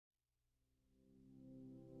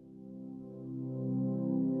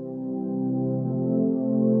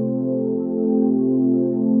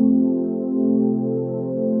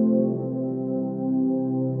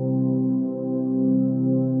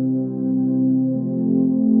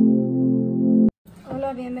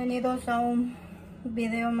Bienvenidos a un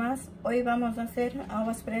video más. Hoy vamos a hacer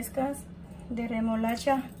aguas frescas de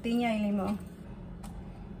remolacha, piña y limón.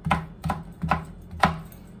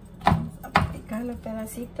 Vamos a picar los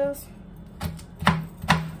pedacitos.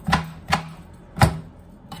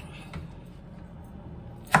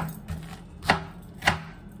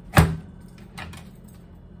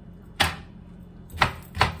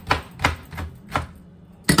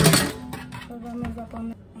 Los vamos a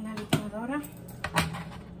poner en la licuadora.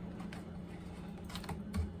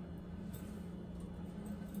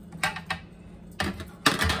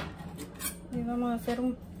 Y vamos a hacer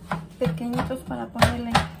un pequeñitos para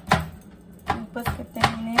ponerle después que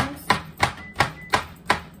terminemos.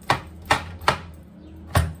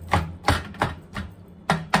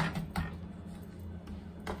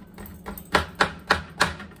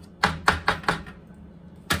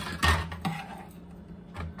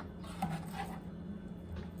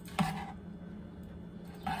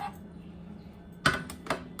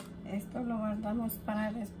 Esto lo guardamos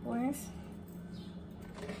para después.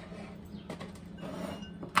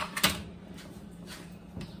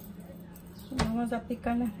 Vamos a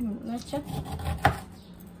picar la remolacha.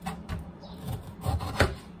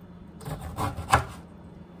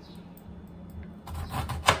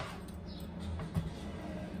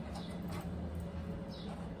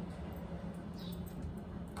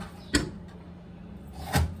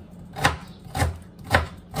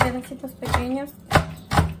 Pedacitos pequeños.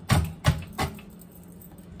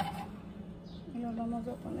 Y los vamos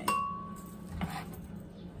a poner.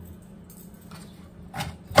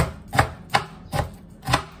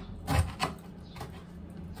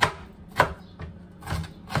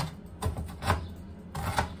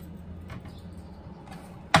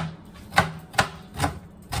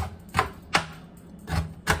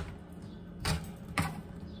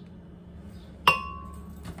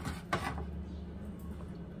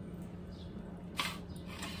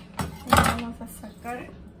 Vamos a sacar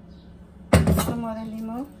el zumo de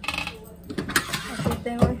limón. Aquí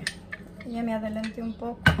tengo, ya me adelanté un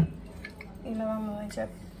poco y lo vamos a echar.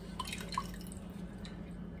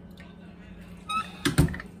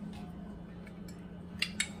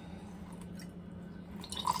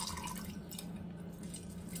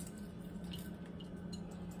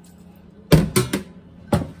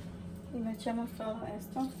 Y le echamos todo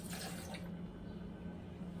esto.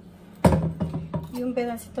 Y un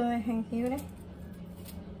pedacito de jengibre.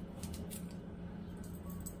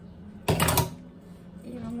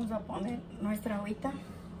 Y vamos a poner nuestra agüita.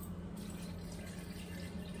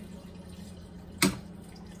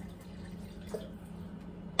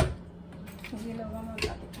 Y lo vamos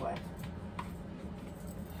a licuar.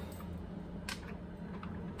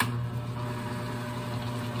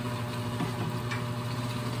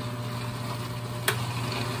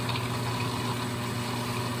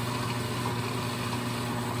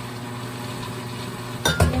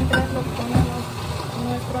 Mientras lo ponemos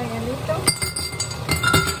nuestro hielito.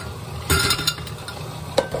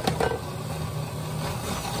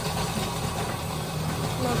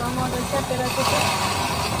 Lo vamos a echar pedacitos.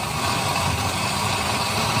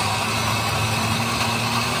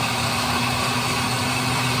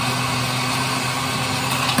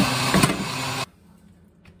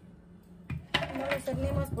 No lo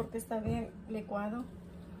cernimos porque está bien licuado.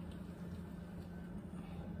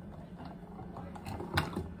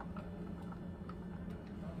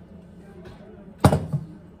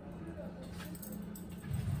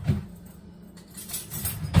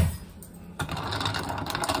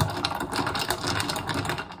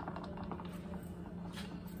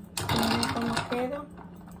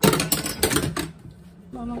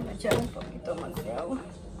 Vamos a echar un poquito más de agua.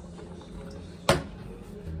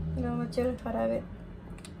 Le vamos a echar el jarabe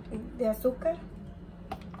de azúcar.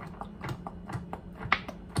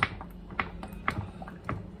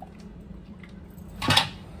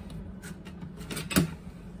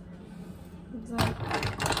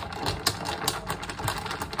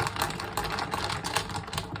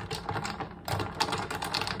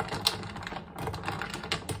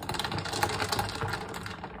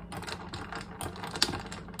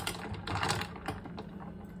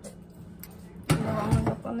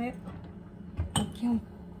 Poner aquí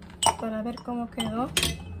para ver cómo quedó.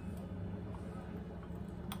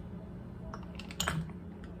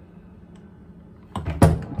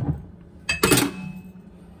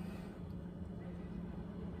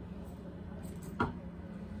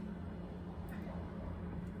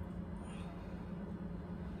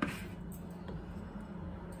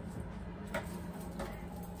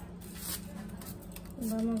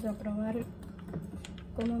 Vamos a probar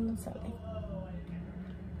cómo nos sale.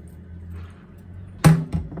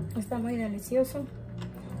 Está muy delicioso.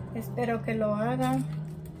 Espero que lo hagan.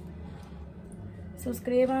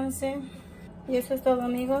 Suscríbanse. Y eso es todo,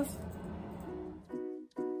 amigos.